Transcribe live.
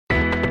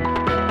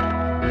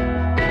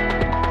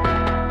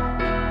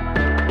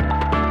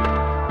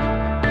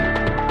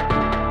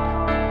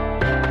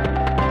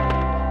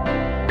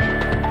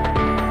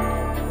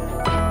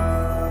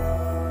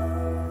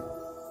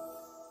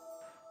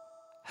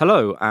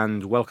Hello,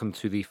 and welcome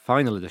to the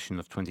final edition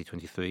of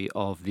 2023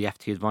 of the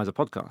FT Advisor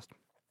podcast.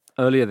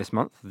 Earlier this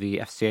month, the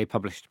FCA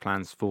published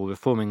plans for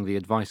reforming the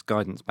advice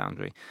guidance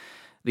boundary.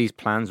 These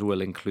plans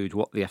will include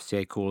what the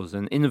FCA calls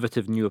an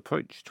innovative new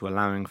approach to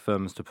allowing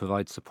firms to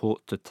provide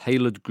support to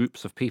tailored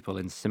groups of people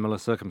in similar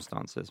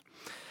circumstances.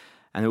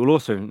 And it will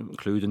also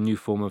include a new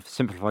form of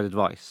simplified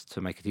advice to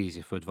make it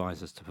easier for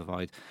advisors to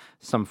provide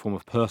some form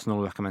of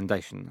personal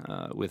recommendation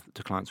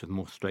to clients with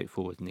more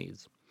straightforward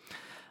needs.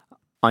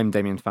 I'm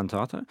Damien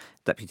Fantato,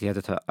 Deputy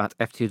Editor at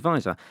FT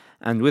Advisor,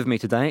 and with me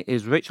today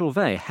is Rachel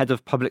Vey, Head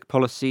of Public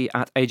Policy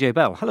at AJ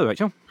Bell. Hello,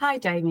 Rachel. Hi,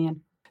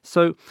 Damien.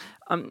 So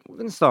we're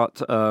going to start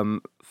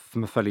from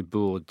a fairly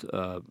broad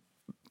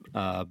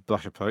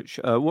brush approach.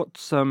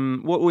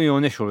 What were your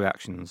initial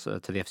reactions to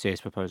the FCA's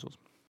proposals?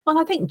 Well,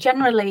 I think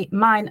generally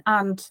mine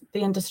and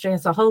the industry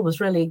as a whole was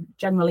really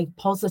generally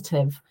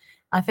positive.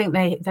 I think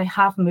they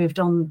have moved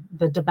on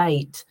the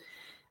debate.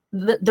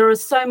 There are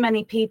so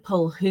many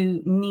people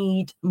who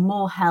need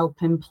more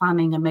help in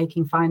planning and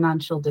making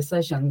financial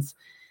decisions.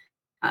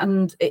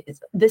 And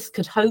this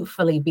could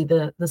hopefully be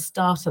the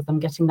start of them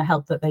getting the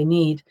help that they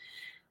need.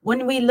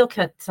 When we look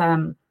at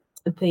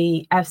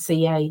the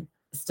FCA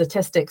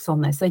statistics on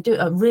this, they do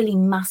a really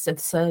massive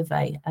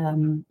survey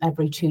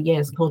every 2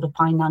 years called a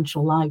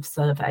Financial Lives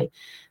Survey.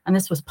 And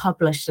this was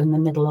published in the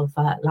middle of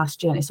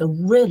last year. And it's a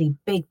really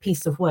big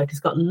piece of work. It's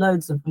got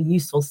loads of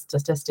useful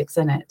statistics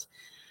in it.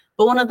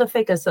 But one of the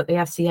figures that the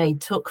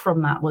FCA took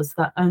from that was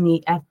that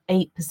only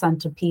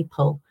 8% of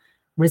people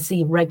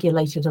receive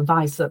regulated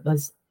advice at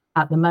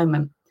the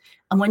moment.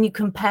 And when you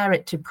compare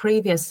it to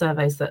previous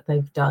surveys that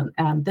they've done,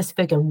 this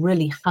figure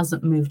really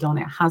hasn't moved on.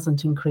 It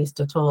hasn't increased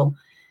at all.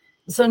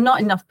 So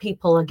not enough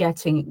people are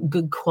getting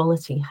good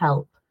quality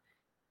help.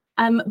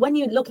 When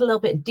you look a little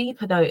bit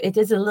deeper, though, it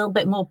is a little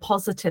bit more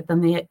positive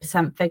than the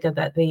 8% figure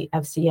that the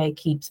FCA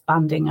keeps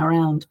banding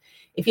around.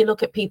 If you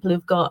look at people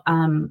who've got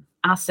investable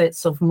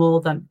assets of more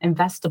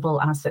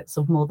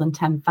than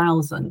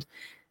 10,000,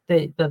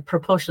 the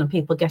proportion of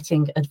people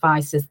getting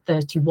advice is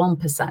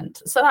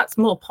 31%. So that's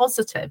more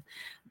positive.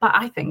 But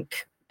I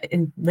think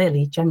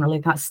really generally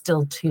that's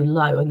still too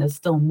low and there's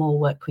still more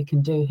work we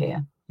can do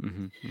here.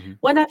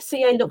 When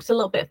FCA looked a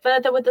little bit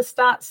further with the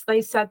stats,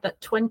 they said that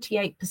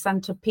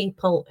 28% of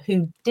people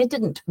who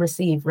didn't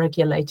receive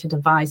regulated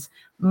advice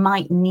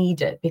might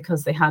need it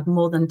because they had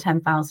more than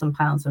 £10,000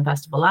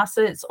 investable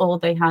assets, or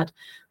they had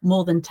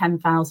more than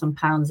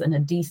 £10,000 in a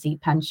DC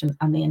pension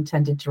and they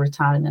intended to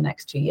retire in the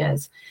next 2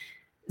 years.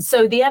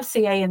 So the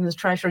FCA and the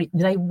Treasury,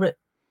 they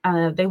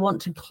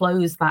want to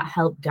close that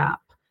help gap.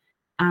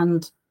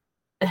 And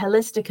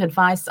holistic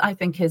advice, I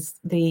think, is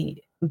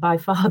by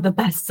far the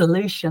best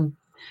solution.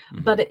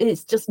 But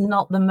it's just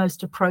not the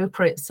most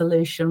appropriate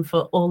solution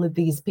for all of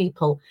these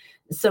people.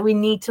 So we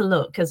need to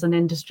look, as an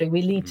industry,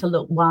 we need to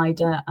look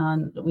wider,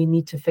 and we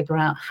need to figure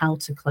out how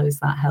to close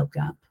that help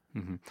gap.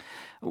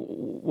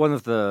 One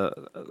of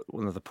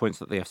the points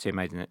that the FCA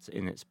made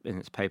in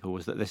its paper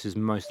was that this is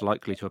most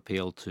likely to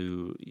appeal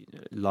to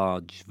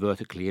large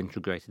vertically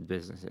integrated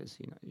businesses,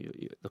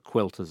 the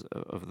quilters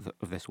of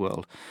this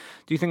world.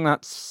 Do you think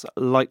that's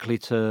likely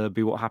to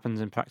be what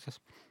happens in practice?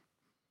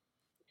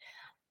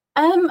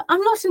 I'm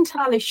not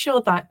entirely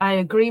sure that I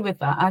agree with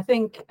that. I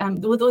think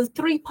there were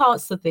 3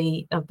 parts of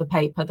the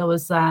paper. There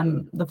was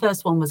the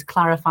first one was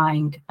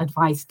clarifying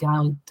advice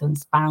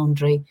guidance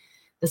boundary.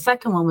 The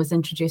second one was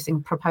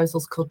introducing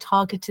proposals called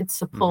targeted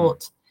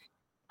support,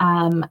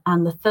 and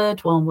the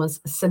third one was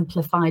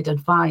simplified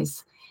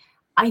advice.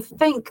 I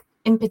think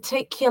in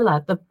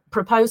particular the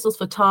proposals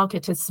for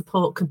targeted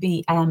support could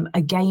be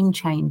a game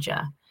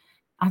changer.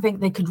 I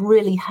think they could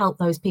really help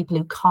those people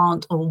who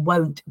can't or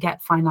won't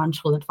get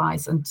financial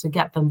advice, and to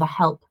get them the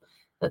help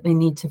that they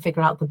need to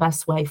figure out the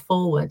best way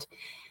forward.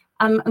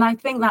 And I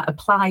think that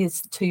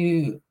applies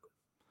to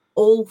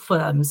all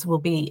firms. Will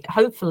be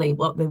hopefully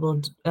what they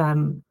will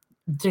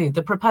do.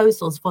 The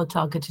proposals for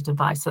targeted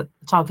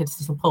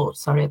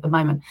support, at the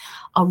moment,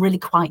 are really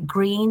quite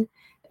green.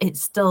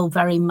 It's still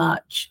very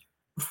much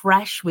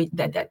fresh.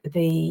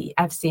 The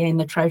FCA and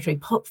the Treasury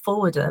put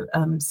forward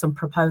some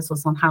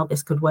proposals on how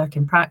this could work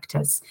in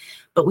practice,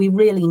 but we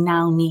really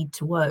now need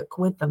to work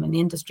with them, and the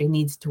industry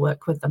needs to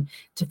work with them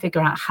to figure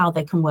out how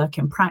they can work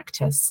in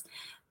practice.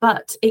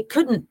 But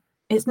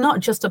it's not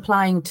just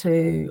applying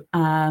to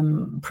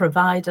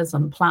providers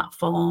and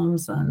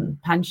platforms and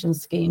pension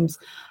schemes.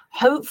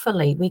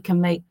 Hopefully we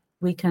can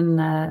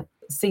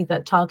see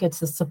that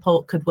targeted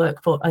support could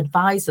work for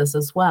advisors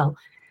as well.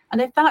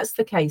 And if that's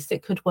the case,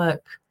 it could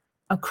work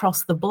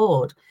across the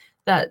board,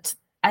 that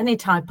any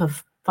type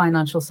of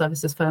financial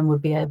services firm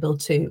would be able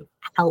to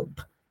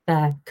help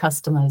their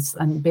customers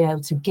and be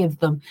able to give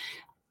them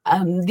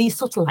these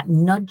sort of like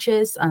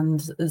nudges, and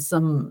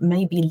some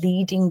maybe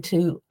leading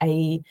to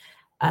a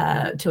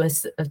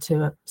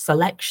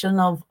selection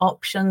of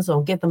options,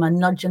 or give them a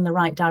nudge in the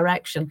right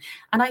direction.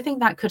 And I think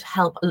that could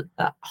help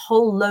a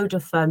whole load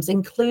of firms,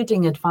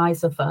 including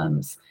advisor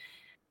firms.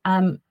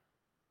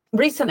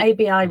 Recent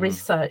ABI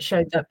research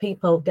showed that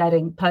people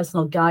getting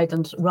personal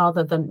guidance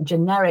rather than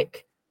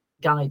generic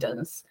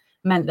guidance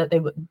meant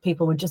that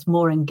people were just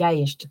more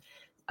engaged,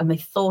 and they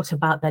thought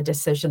about their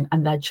decision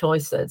and their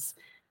choices.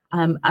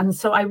 And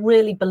so I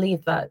really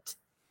believe that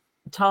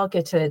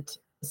targeted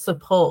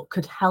support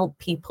could help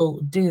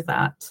people do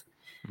that.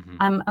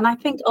 And I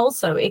think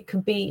also it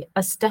could be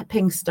a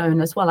stepping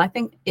stone as well. I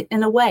think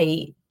in a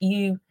way,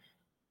 you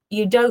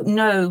don't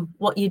know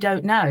what you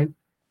don't know.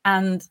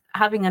 And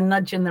having a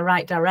nudge in the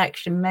right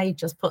direction may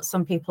just put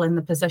some people in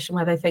the position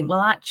where they think,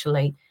 well,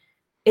 actually,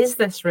 is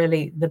this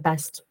really the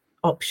best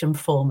option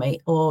for me?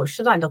 Or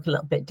should I look a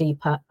little bit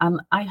deeper?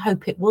 And I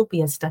hope it will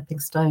be a stepping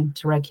stone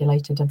to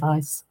regulated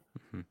advice.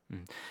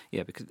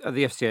 Yeah, because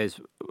the FCA's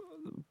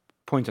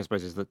point, I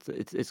suppose, is that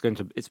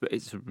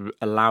it's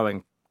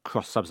allowing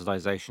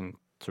cross-subsidization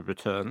to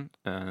return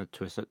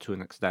to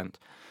an extent,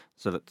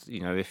 so that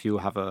if you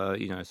have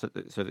so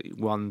that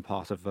one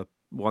part of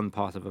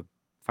a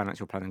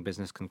financial planning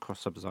business can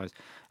cross-subsidize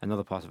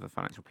another part of a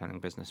financial planning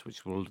business,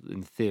 which will,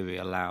 in theory,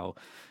 allow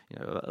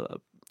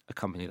a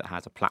company that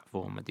has a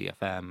platform, a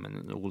DFM,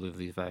 and all of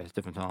these various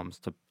different arms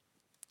to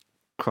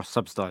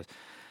cross-subsidize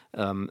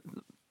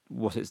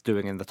what it's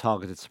doing in the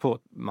targeted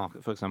support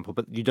market, for example.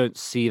 But you don't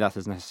see that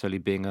as necessarily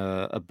being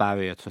a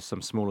barrier to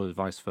some smaller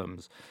advice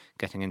firms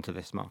getting into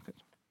this market.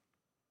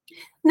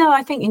 No,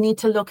 I think you need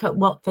to look at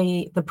what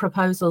the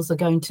proposals are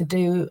going to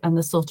do and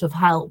the sort of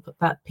help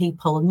that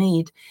people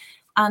need.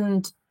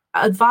 And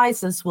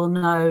advisors will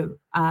know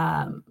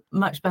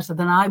much better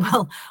than I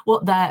will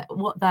what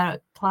their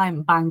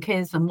client bank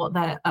is and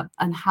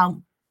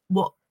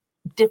what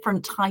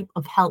different type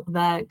of help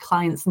their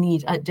clients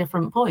need at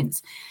different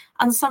points.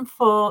 And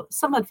for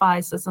some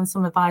advisors and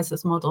some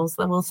advisors models,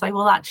 they will say,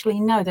 well, actually,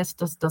 no, this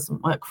just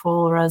doesn't work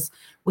for us.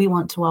 We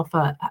want to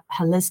offer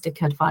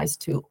holistic advice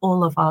to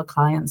all of our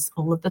clients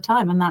all of the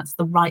time, and that's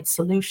the right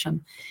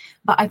solution.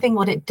 But I think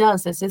what it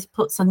does is it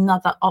puts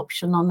another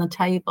option on the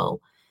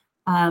table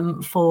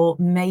for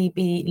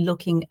maybe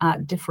looking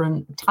at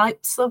different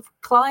types of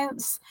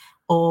clients,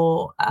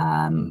 or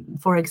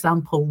for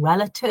example,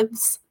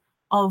 relatives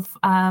of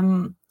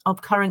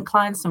current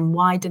clients, and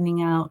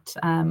widening out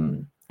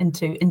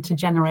into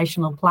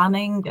intergenerational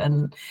planning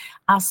and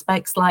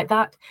aspects like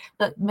that.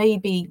 That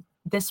maybe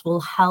this will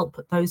help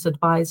those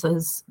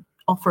advisors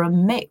offer a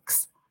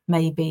mix,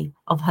 maybe,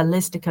 of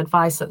holistic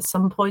advice at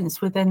some points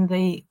within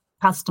the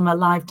customer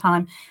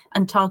lifetime,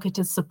 and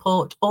targeted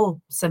support or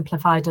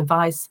simplified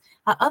advice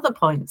at other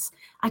points.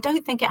 I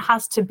don't think it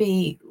has to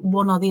be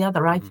one or the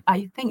other. I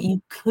think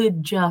you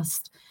could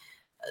just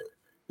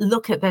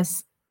look at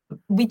this.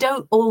 We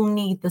don't all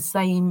need the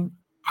same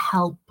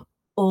help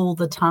all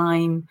the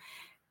time,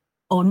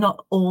 or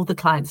not all the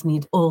clients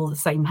need all the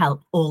same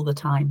help all the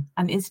time.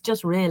 And it's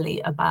just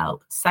really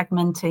about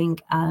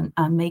segmenting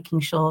and making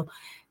sure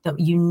that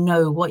you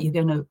know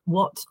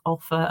what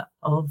offer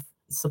of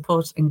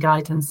support and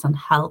guidance and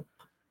help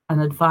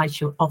and advice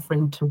you're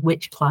offering to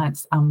which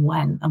clients and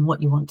when, and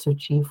what you want to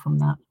achieve from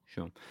that.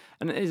 Sure.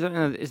 And is there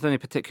any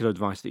particular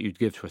advice that you'd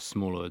give to a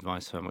smaller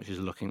advice firm which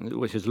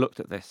has looked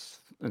at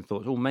this and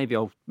thought, oh, maybe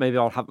I'll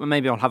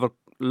have a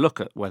look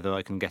at whether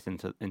I can get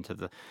into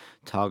the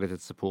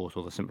targeted support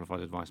or the simplified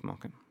advice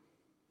market?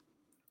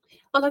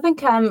 Well, I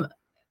think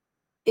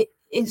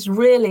it's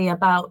really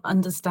about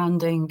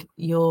understanding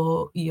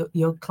your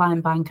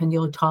client bank and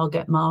your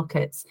target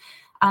markets.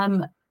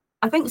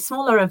 I think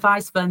smaller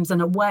advice firms,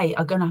 in a way,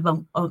 are going to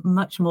have a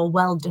much more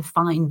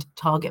well-defined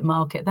target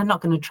market. They're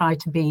not going to try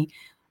to be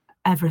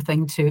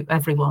everything to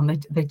everyone.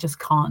 They just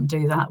can't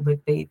do that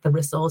with the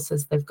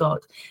resources they've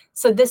got.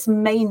 So this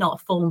may not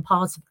form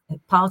part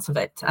of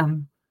it.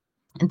 And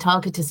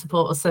targeted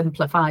support or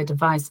simplified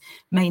advice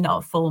may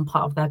not form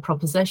part of their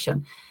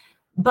proposition.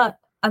 But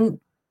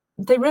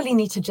they really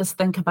need to just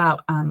think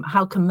about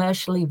how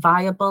commercially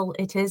viable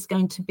it is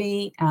going to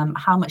be,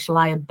 how much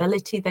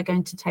liability they're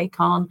going to take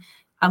on,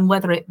 and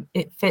whether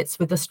it fits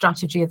with the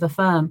strategy of the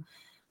firm.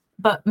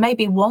 But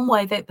maybe one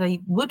way that they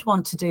would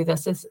want to do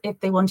this is if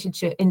they wanted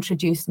to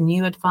introduce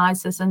new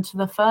advisors into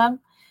the firm,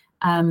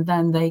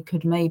 then they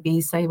could maybe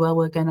say, well,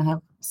 we're going to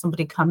have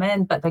somebody come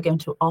in, but they're going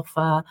to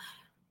offer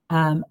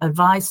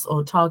advice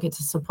or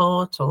targeted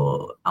support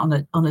or on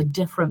a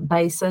different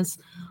basis.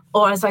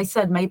 Or, as I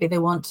said, maybe they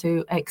want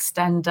to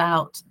extend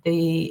out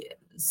the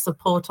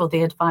support or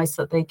the advice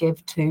that they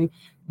give to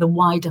the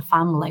wider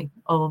family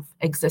of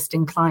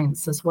existing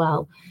clients as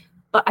well.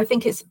 But I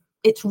think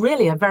it's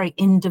really a very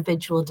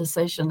individual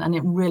decision, and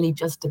it really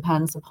just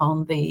depends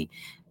upon the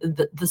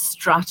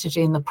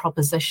strategy and the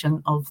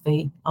proposition of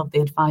the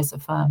advisor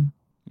firm.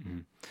 Mm-hmm.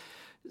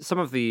 Some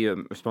of the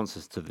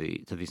responses to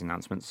these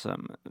announcements,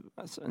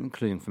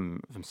 including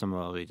from some of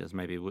our readers,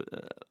 maybe were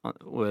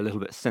a little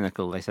bit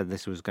cynical. They said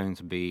this was going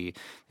to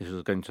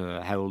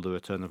herald the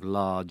return of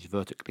large,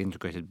 vertically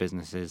integrated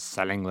businesses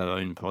selling their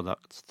own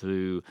products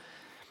through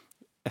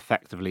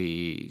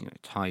effectively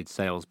tied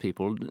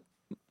salespeople,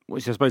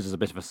 which I suppose is a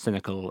bit of a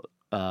cynical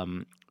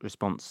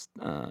response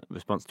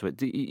to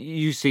it.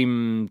 You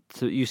seem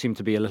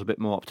to be a little bit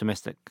more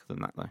optimistic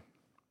than that, though.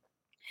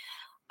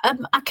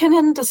 I can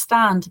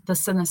understand the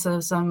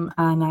cynicism,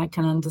 and I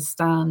can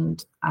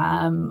understand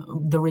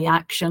the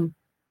reaction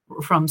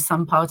from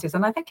some parties,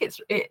 and I think it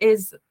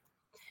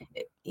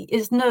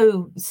is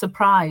no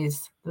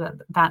surprise that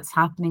that's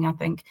happening. I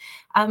think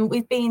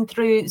we've been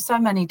through so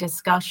many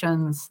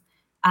discussions,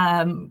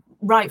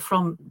 right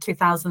from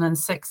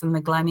 2006 and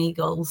the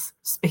Gleneagles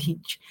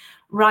speech,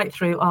 right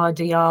through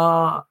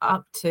RDR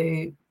up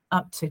to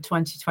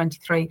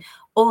 2023,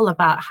 all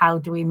about how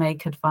do we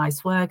make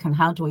advice work and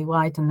how do we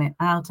widen it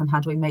out and how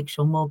do we make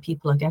sure more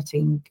people are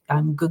getting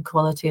good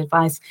quality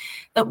advice.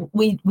 That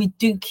we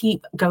do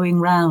keep going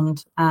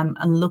round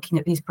and looking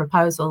at these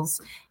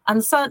proposals,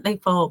 and certainly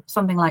for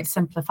something like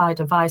simplified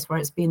advice, where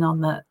it's been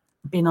on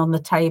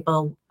the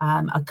table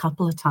a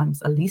couple of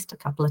times, at least a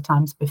couple of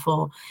times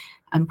before,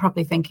 and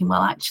probably thinking,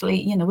 well,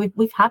 actually,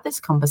 we've had this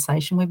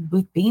conversation,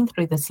 we've been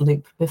through this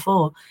loop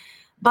before.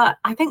 But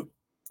I think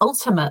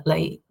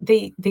ultimately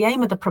the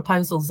aim of the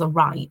proposals are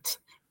right.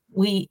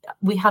 We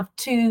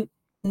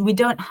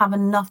don't have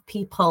enough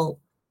people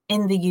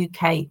in the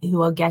UK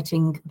who are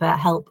getting the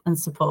help and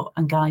support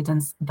and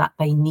guidance that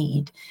they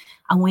need,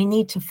 and we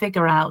need to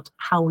figure out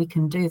how we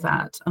can do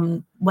that,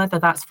 and whether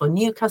that's for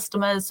new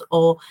customers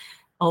or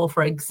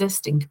for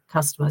existing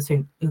customers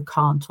who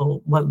can't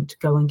or won't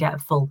go and get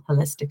full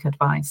holistic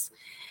advice.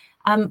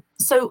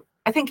 So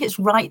I think it's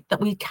right that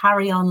we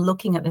carry on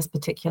looking at this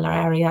particular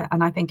area,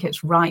 and I think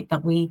it's right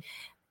that we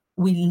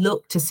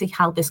look to see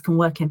how this can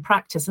work in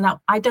practice.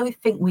 Now, I don't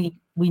think we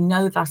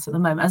know that at the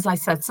moment. As I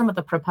said, some of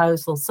the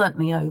proposals,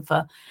 certainly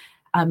over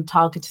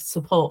targeted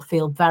support,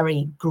 feel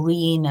very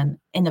green and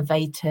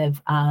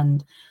innovative,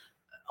 and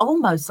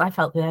almost, I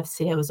felt the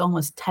FCA was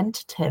almost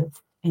tentative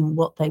in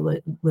what they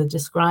were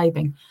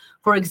describing.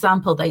 For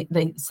example,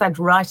 they said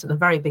right at the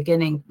very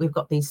beginning, we've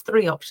got these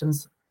 3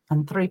 options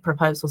and 3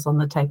 proposals on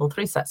the table,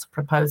 3 sets of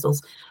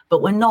proposals,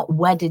 but we're not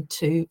wedded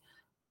to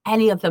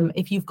any of them.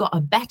 If you've got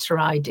a better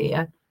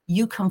idea,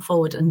 you come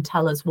forward and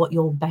tell us what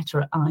your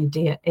better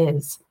idea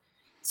is.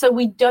 So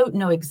we don't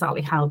know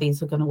exactly how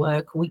these are going to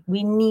work.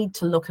 We need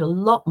to look a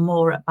lot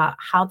more about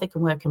how they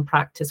can work in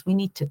practice. We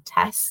need to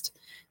test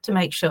to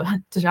make sure,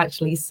 to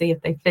actually see if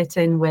they fit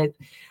in with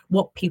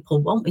what people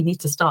want. We need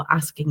to start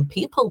asking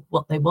people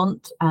what they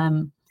want.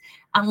 And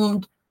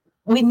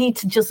we need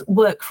to just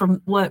work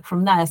from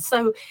there.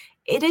 So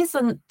it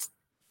isn't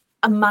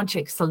a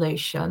magic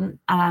solution.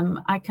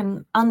 I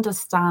can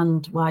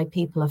understand why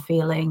people are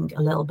feeling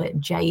a little bit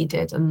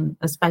jaded, and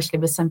especially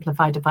with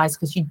simplified advice,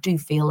 because you do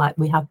feel like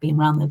we have been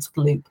around this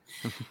loop.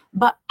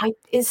 But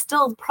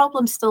the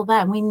problem's still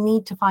there. We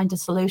need to find a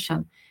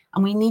solution,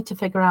 and we need to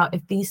figure out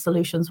if these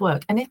solutions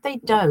work. And if they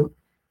don't,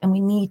 then we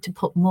need to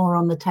put more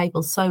on the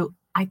table. So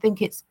I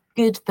think it's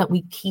good that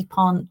we keep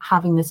on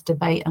having this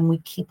debate and we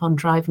keep on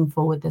driving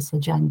forward this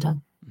agenda.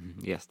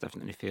 Yes,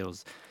 definitely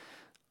feels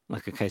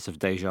like a case of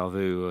deja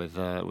vu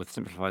with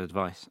simplified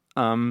advice.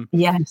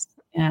 Yes.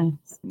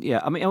 Yeah,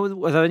 I mean,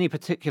 are there any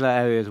particular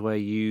areas where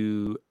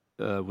you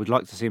would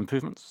like to see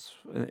improvements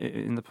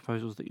in the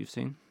proposals that you've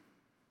seen?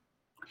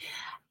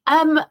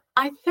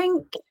 I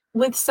think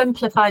with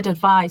simplified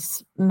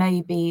advice,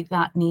 maybe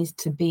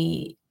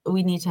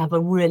we need to have a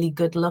really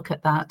good look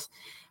at that.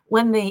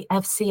 When the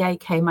FCA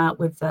came out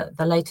with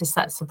the latest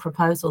sets of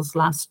proposals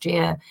last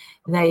year,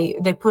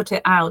 they put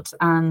it out,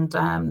 and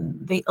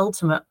the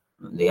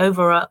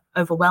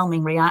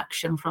overwhelming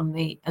reaction from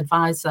the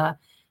advisor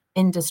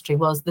industry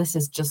was, this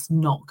is just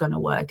not going to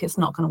work. It's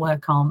not going to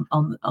work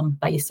on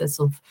basis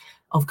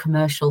of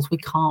commercials. We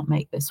can't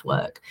make this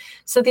work.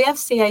 So the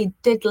FCA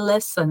did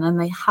listen,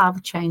 and they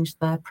have changed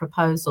their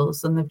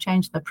proposals, and they've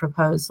changed their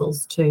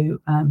proposals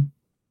to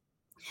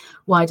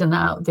widen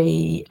out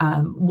the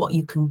what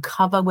you can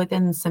cover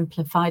within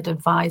simplified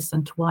advice,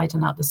 and to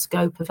widen out the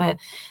scope of it,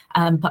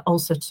 but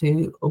also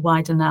to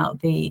widen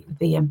out the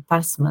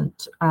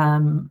investment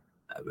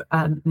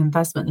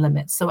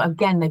limits. So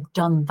again, they've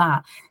done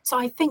that. So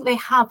I think they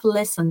have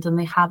listened, and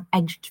they have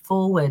edged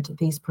forward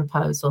these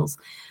proposals.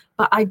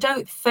 But I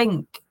don't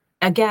think,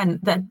 again,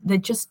 that they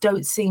just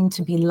don't seem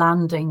to be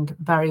landing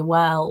very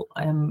well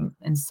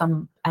in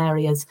some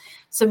areas.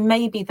 So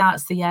maybe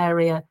that's the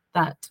area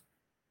that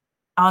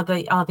are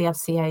the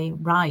FCA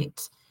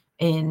right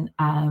in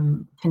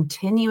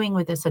continuing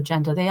with this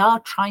agenda. They are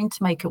trying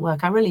to make it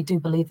work. I really do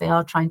believe they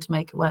are trying to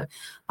make it work.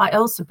 I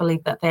also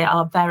believe that they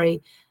are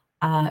very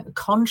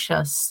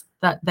conscious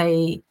that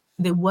they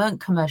weren't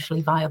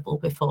commercially viable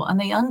before, and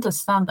they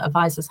understand that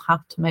advisors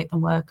have to make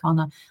them work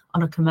on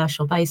a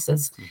commercial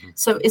basis.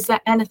 So is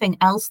there anything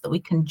else that we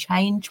can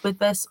change with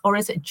this, or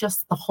is it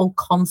just the whole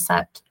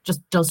concept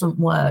just doesn't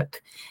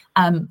work?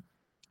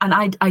 And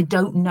I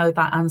don't know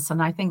that answer,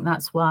 and I think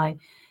that's why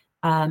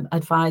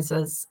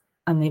advisors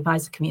and the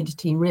advisor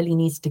community really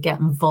needs to get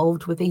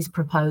involved with these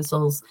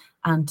proposals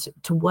and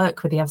to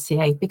work with the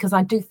FCA, because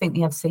I do think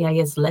the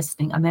FCA is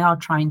listening, and they are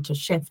trying to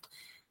shift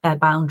their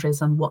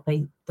boundaries and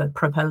the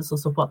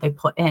proposals of what they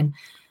put in,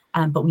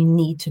 but we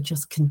need to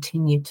just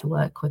continue to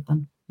work with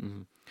them.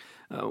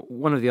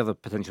 One of the other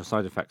potential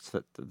side effects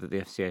that the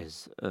FCA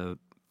has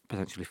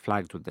potentially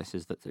flagged with this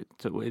is that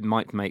it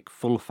might make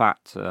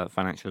full-fat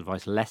financial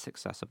advice less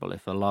accessible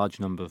if a large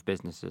number of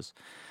businesses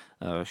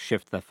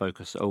shift their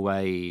focus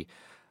away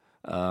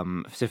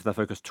shift their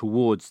focus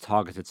towards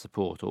targeted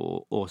support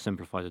or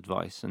simplified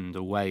advice and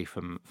away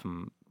from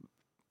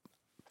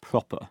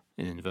proper,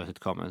 in inverted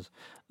commas,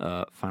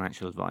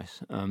 financial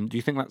advice. Do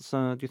you think that's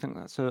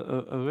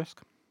a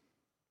risk?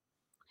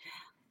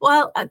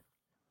 Well,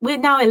 we're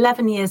now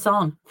 11 years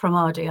on from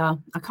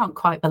RDR. I can't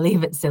quite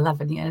believe it's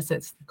 11 years.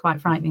 It's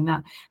quite frightening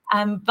that.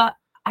 But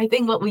I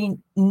think what we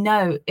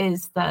know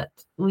is that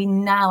we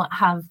now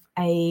have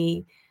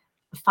a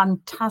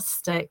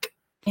fantastic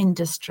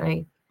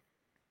industry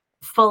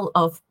full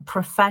of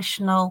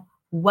professional,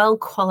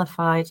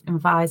 well-qualified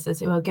advisors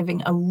who are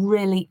giving a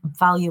really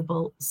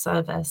valuable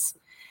service.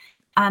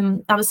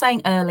 I was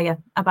saying earlier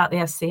about the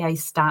FCA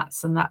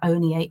stats and that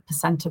only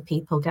 8% of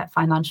people get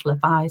financial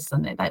advice,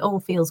 and it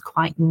all feels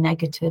quite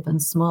negative and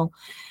small.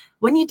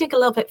 When you dig a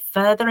little bit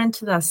further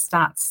into their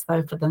stats,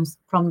 though, for them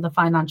from the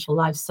Financial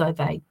Life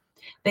Survey,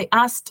 they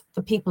asked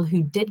the people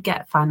who did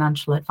get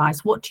financial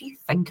advice, what do you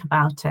think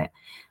about it?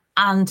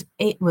 And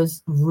it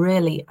was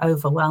really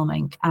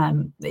overwhelming.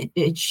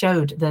 It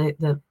showed,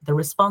 the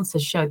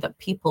responses showed that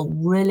people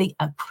really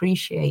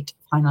appreciate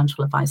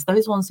financial advice.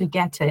 Those ones who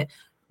get it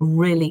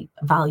really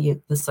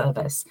value the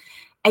service.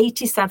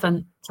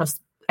 87%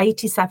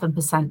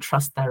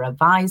 trust their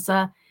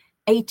advisor,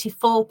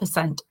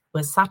 84%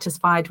 were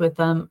satisfied with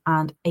them,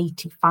 and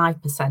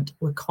 85%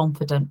 were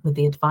confident with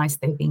the advice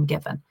they've been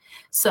given.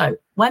 So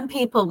when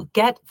people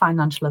get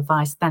financial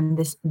advice, then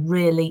this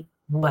really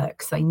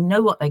works. They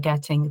know what they're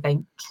getting, they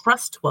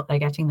trust what they're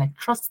getting, they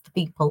trust the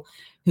people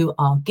who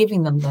are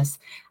giving them this.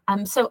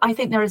 So I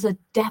think there is a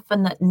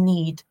definite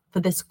need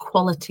for this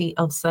quality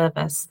of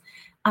service.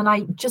 And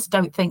I just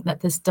don't think that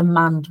this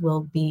demand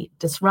will be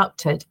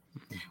disrupted.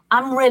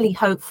 I'm really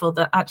hopeful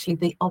that actually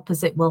the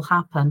opposite will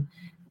happen.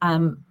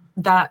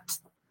 That,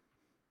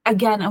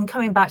 again, I'm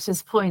coming back to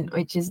this point,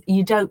 which is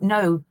you don't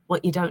know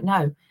what you don't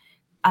know.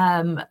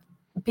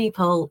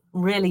 People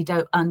really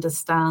don't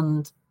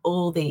understand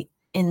all the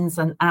ins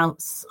and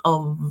outs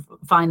of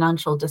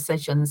financial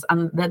decisions,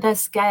 and they're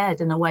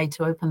scared in a way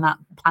to open that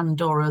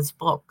Pandora's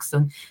box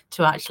and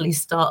to actually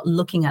start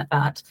looking at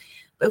that.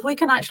 But if we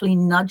can actually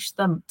nudge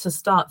them to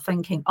start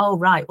thinking, oh,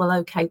 right, well,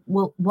 okay,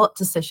 well, what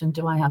decision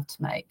do I have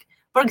to make?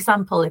 For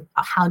example,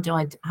 how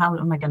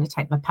am I going to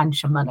take my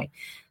pension money?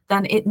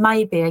 Then it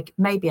may be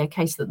a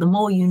case that the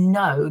more you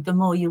know, the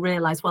more you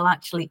realize, well,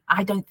 actually,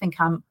 I don't think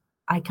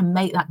I can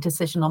make that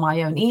decision on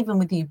my own, even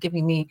with you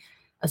giving me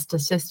a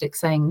statistic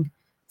saying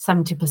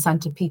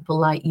 70% of people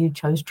like you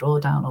chose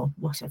drawdown or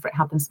whatever it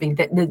happens to be.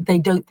 They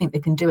don't think they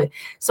can do it.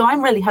 So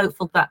I'm really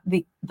hopeful that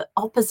the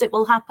opposite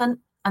will happen,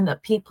 and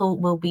that people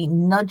will be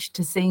nudged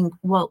to seeing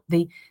what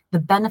the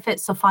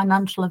benefits of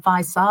financial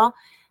advice are,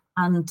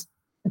 and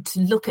to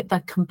look at the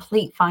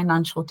complete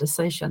financial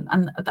decision,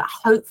 and that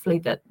hopefully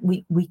that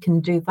we can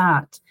do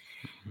that.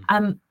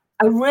 I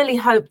really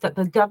hope that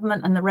the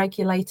government and the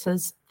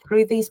regulators,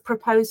 through these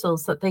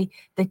proposals, that they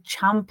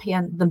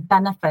champion the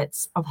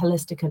benefits of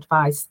holistic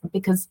advice,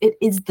 because it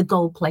is the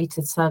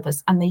gold-plated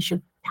service, and they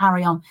should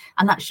carry on,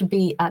 and that should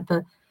be at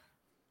the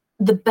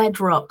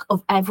bedrock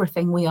of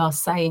everything we are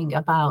saying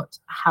about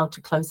how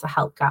to close the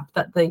health gap.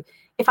 That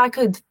if I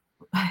could,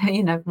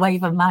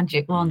 wave a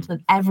magic wand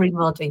and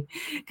everybody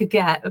could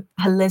get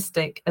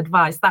holistic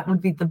advice, that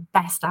would be the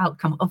best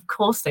outcome. Of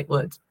course it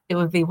would. It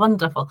would be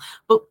wonderful.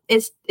 But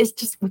it's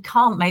just, we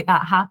can't make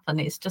that happen.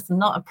 It's just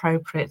not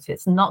appropriate.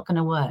 It's not going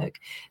to work.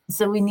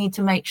 So we need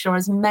to make sure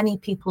as many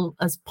people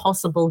as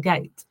possible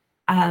get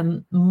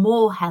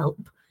more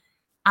help.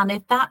 And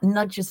if that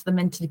nudges them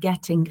into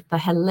getting the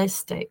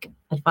holistic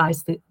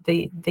advice,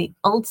 the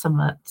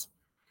ultimate,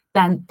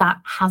 then that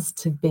has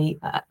to be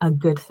a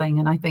good thing.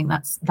 And I think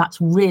that's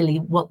really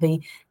what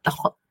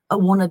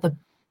one of the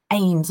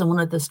aims and one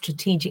of the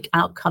strategic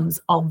outcomes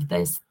of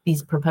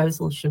these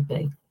proposals should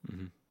be.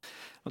 Mm-hmm.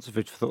 Lots of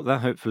food for thought there.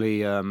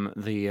 Hopefully,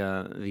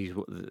 these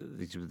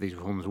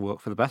reforms will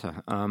work for the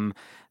better.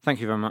 Thank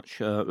you very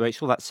much,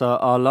 Rachel. That's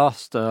our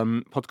last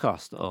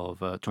podcast of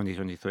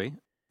 2023.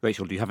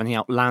 Rachel, do you have any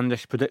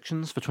outlandish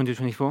predictions for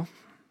 2024?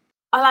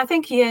 Well, I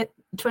think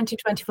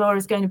 2024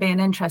 is going to be an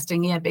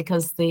interesting year,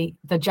 because the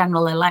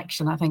general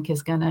election, I think,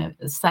 is going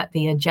to set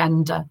the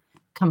agenda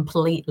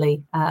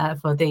completely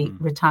for the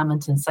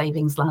retirement and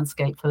savings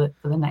landscape for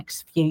the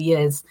next few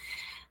years.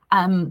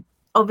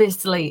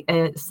 Obviously,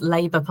 it's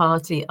Labour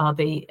Party are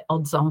the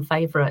odds-on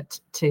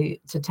favourite to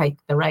take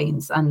the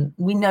reins, and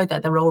we know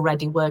that they're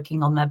already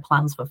working on their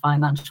plans for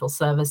financial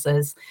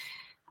services.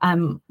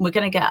 We're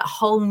going to get a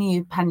whole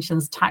new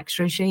pensions tax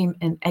regime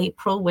in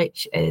April,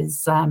 which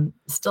is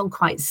still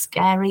quite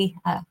scary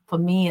for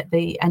me at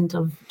the end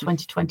of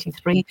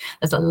 2023.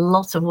 There's a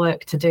lot of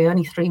work to do,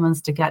 only 3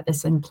 months to get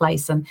this in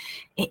place. And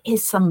it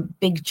is some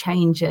big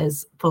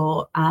changes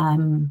for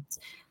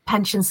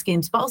pension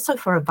schemes, but also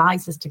for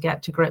advisors to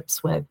get to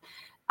grips with.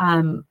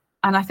 And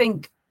I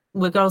think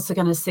we're also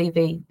going to see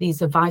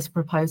these advice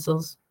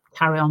proposals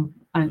carry on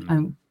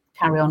and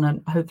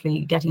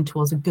hopefully getting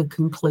towards a good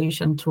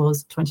conclusion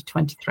towards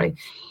 2023.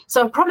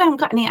 So I probably haven't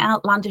got any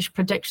outlandish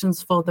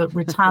predictions for the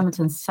retirement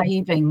and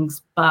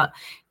savings, but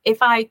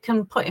if I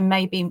can put in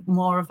maybe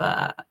more of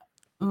a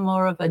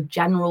more of a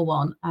general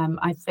one.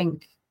 I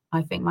think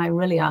my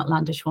really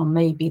outlandish one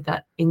may be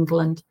that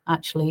England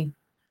actually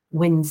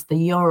wins the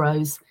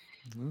Euros.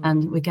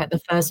 And we get the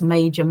first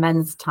major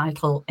men's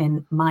title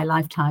in my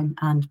lifetime.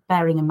 And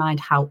bearing in mind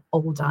how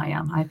old I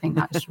am, I think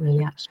that's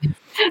really actually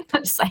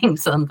saying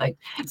something.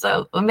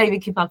 So we'll maybe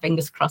keep our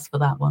fingers crossed for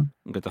that one.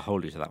 I'm going to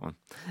hold you to that one.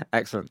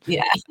 Excellent.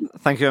 Yeah.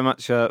 Thank you very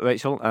much,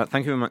 Rachel.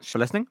 Thank you very much for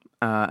listening.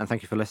 And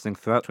thank you for listening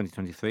throughout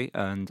 2023.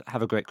 And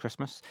have a great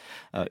Christmas,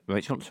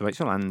 Rachel,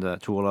 and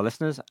to all our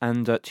listeners.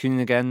 And tune in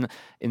again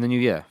in the new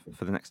year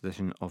for the next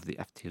edition of the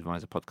FT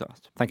Advisor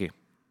podcast. Thank you.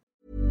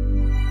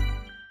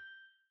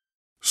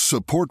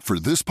 Support for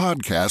this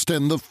podcast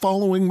and the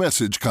following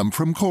message come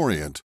from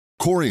Corient.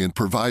 Corient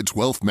provides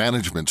wealth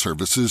management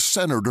services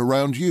centered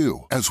around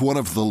you. As one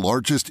of the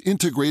largest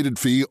integrated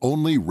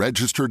fee-only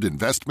registered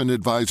investment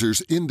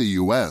advisors in the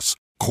U.S.,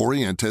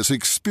 Corient has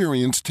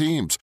experienced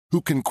teams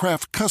who can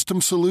craft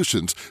custom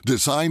solutions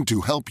designed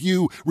to help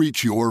you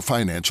reach your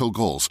financial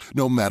goals,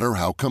 no matter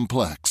how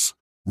complex.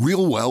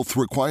 Real wealth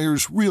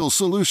requires real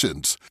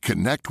solutions.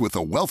 Connect with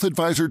a wealth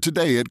advisor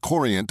today at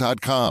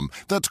Corient.com.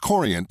 That's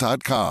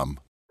Corient.com.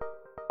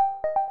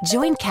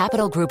 Join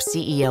Capital Group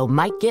CEO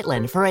Mike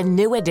Gitlin for a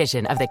new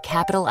edition of the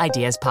Capital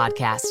Ideas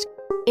Podcast.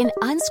 In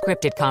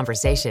unscripted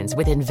conversations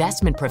with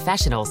investment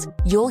professionals,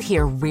 you'll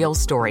hear real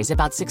stories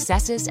about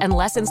successes and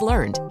lessons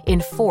learned,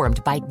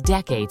 informed by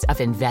decades of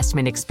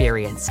investment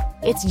experience.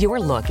 It's your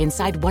look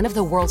inside one of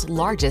the world's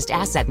largest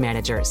asset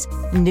managers.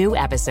 New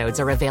episodes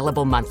are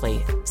available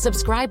monthly.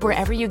 Subscribe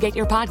wherever you get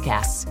your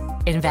podcasts.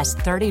 Invest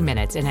 30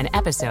 minutes in an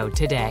episode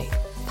today.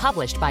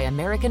 Published by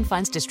American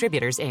Funds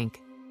Distributors, Inc.